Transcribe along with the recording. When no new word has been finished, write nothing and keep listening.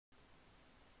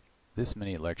This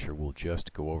mini lecture will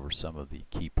just go over some of the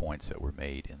key points that were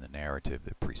made in the narrative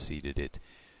that preceded it,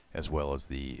 as well as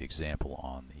the example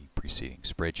on the preceding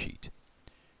spreadsheet.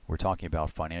 We're talking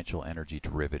about financial energy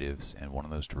derivatives, and one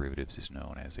of those derivatives is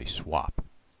known as a swap.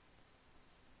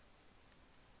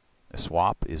 A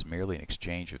swap is merely an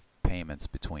exchange of payments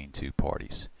between two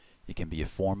parties. It can be a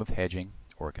form of hedging,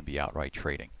 or it can be outright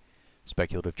trading.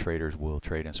 Speculative traders will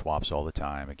trade in swaps all the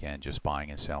time, again just buying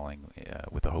and selling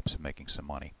with the hopes of making some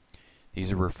money.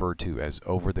 These are referred to as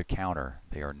over-the-counter.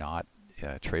 They are not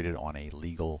traded on a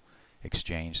legal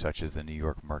exchange such as the New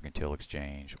York Mercantile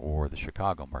Exchange or the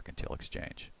Chicago Mercantile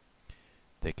Exchange.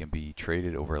 They can be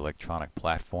traded over electronic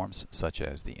platforms such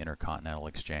as the Intercontinental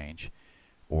Exchange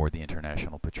or the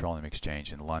International Petroleum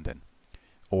Exchange in London.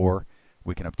 Or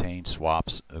we can obtain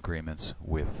swaps agreements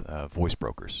with voice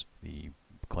brokers, the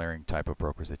clearing type of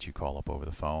brokers that you call up over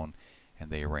the phone, and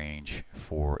they arrange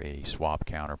for a swap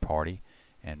counterparty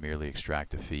and merely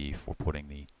extract a fee for putting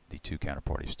the two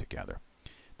counterparties together.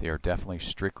 They are definitely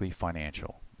strictly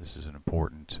financial. This is an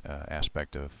important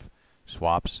aspect of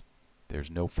swaps. There's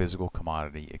no physical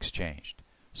commodity exchanged.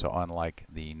 So unlike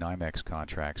the NYMEX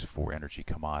contracts for energy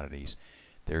commodities,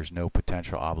 there's no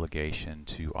potential obligation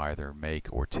to either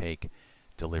make or take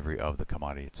delivery of the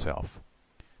commodity itself.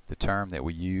 The term that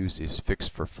we use is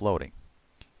fixed for floating.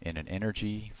 In an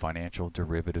energy financial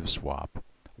derivative swap,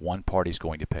 one party is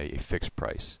going to pay a fixed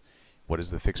price. What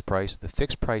is the fixed price? The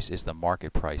fixed price is the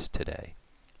market price today.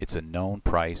 It's a known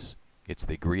price. It's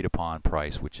the agreed upon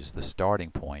price, which is the starting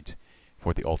point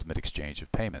for the ultimate exchange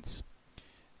of payments.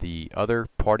 The other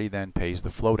party then pays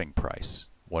the floating price.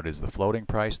 What is the floating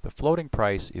price? The floating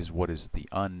price is what is the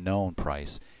unknown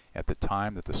price at the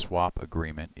time that the swap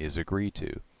agreement is agreed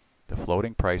to. The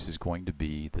floating price is going to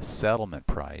be the settlement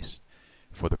price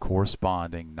for the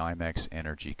corresponding NYMEX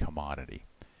energy commodity.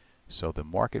 So the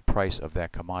market price of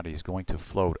that commodity is going to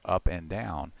float up and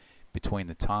down between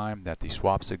the time that the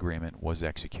swaps agreement was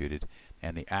executed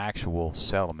and the actual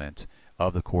settlement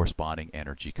of the corresponding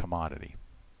energy commodity.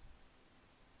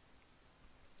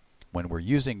 When we're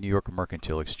using New York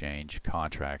Mercantile Exchange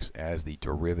contracts as the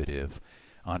derivative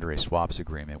under a swaps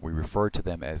agreement, we refer to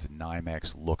them as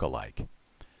NYMEX lookalike.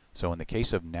 So in the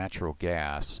case of natural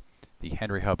gas, the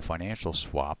Henry Hub financial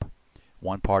swap,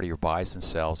 one party buys and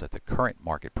sells at the current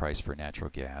market price for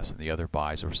natural gas, and the other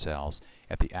buys or sells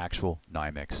at the actual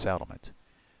NYMEX settlement.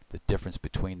 The difference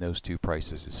between those two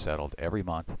prices is settled every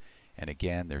month, and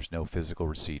again, there's no physical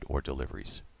receipt or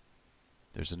deliveries.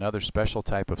 There's another special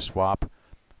type of swap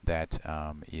that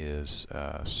is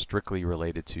strictly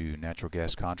related to natural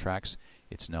gas contracts.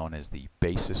 It's known as the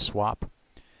basis swap.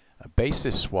 A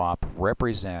basis swap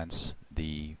represents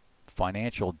the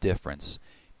financial difference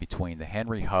between the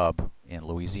Henry Hub in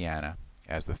Louisiana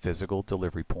as the physical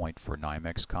delivery point for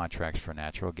NYMEX contracts for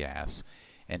natural gas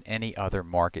and any other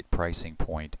market pricing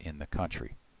point in the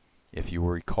country. If you will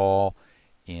recall,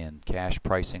 in cash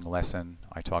pricing lesson,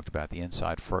 I talked about the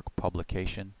Inside FERC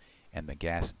publication and the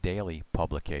Gas Daily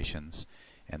publications,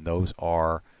 and those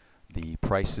are the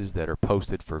prices that are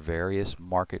posted for various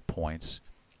market points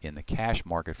in the cash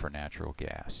market for natural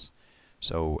gas.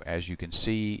 So as you can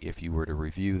see, if you were to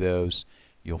review those,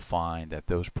 you'll find that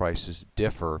those prices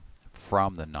differ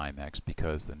from the NYMEX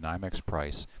because the NYMEX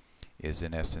price is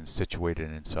in essence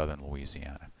situated in southern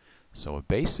Louisiana. So a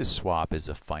basis swap is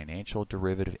a financial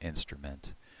derivative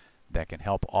instrument that can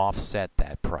help offset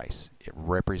that price. It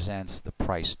represents the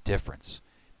price difference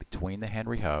between the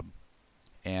Henry Hub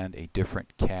and a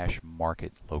different cash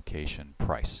market location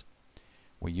price.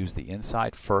 We use the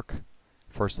Inside FERC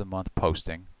first of the month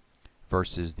posting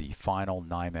versus the final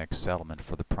NYMEX settlement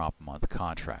for the prompt month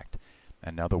contract.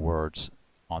 In other words,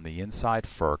 on the Inside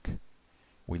FERC,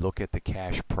 we look at the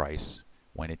cash price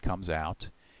when it comes out,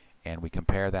 and we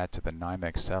compare that to the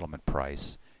NYMEX settlement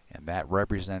price, and that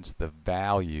represents the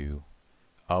value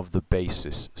of the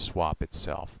basis swap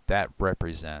itself. That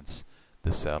represents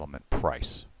the settlement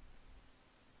price.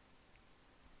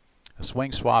 A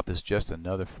swing swap is just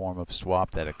another form of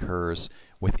swap that occurs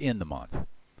within the month.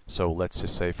 So let's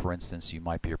just say, for instance, you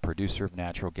might be a producer of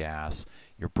natural gas.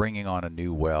 You're bringing on a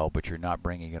new well, but you're not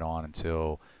bringing it on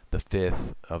until the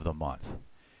 5th of the month.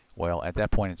 Well, at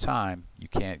that point in time, you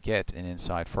can't get an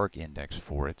Inside FERC index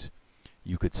for it.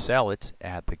 You could sell it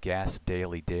at the Gas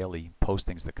Daily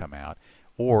postings that come out,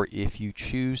 or if you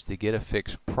choose to get a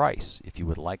fixed price, if you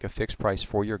would like a fixed price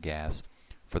for your gas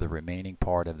for the remaining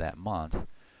part of that month,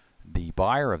 the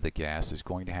buyer of the gas is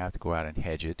going to have to go out and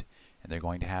hedge it, and they're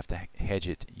going to have to hedge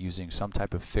it using some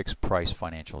type of fixed price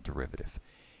financial derivative.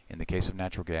 In the case of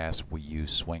natural gas, we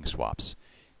use swing swaps.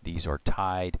 these are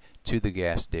tied to the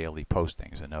gas daily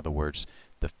postings. In other words,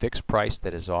 the fixed price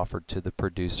that is offered to the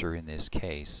producer in this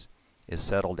case is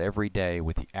settled every day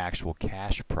with the actual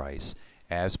cash price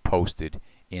as posted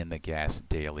in the gas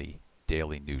daily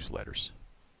newsletters.